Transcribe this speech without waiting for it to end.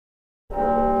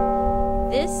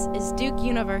This is Duke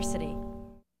University.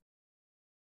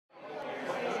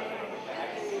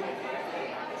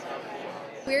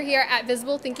 We're here at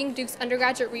Visible Thinking Duke's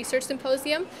Undergraduate Research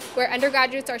Symposium, where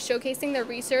undergraduates are showcasing their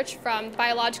research from the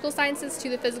biological sciences to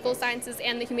the physical sciences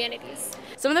and the humanities.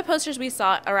 Some of the posters we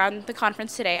saw around the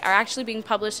conference today are actually being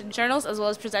published in journals as well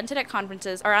as presented at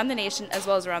conferences around the nation as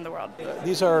well as around the world.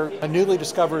 These are a newly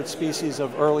discovered species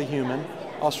of early human,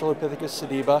 Australopithecus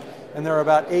sediba, and there are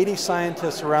about 80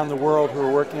 scientists around the world who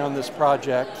are working on this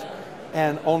project,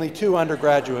 and only 2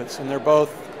 undergraduates, and they're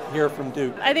both here from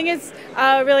Duke. I think it's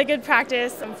a really good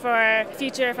practice for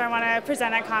future if I want to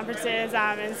present at conferences.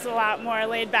 It's a lot more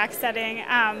laid-back setting,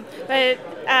 but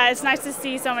it's nice to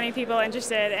see so many people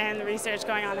interested in the research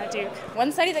going on at Duke.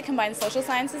 One study that combined social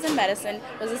sciences and medicine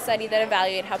was a study that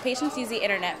evaluated how patients use the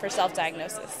internet for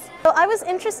self-diagnosis. So I was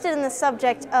interested in the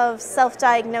subject of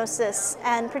self-diagnosis,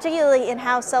 and particularly in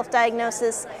how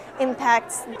self-diagnosis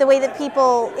impacts the way that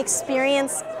people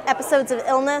experience episodes of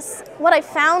illness. What I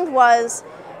found was,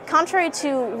 contrary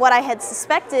to what I had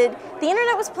suspected, the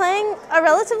internet was playing a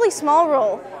relatively small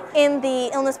role in the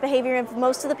illness behavior of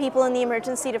most of the people in the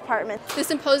emergency department. The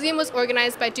symposium was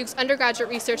organized by Duke's Undergraduate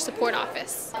Research Support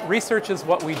Office. Research is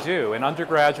what we do, and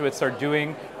undergraduates are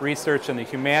doing research in the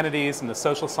humanities and the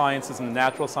social sciences and the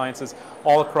natural sciences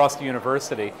all across the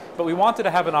university. But we wanted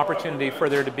to have an opportunity for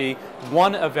there to be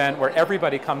one event where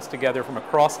everybody comes together from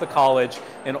across the college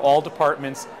in all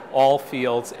departments, all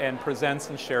fields, and presents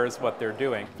and shares what they're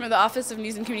doing. From the Office of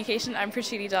News and Communication, I'm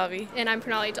Prashidi Dalvi. And I'm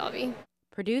Pranali Dalvi.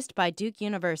 Produced by Duke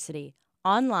University.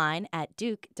 Online at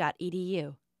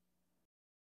duke.edu.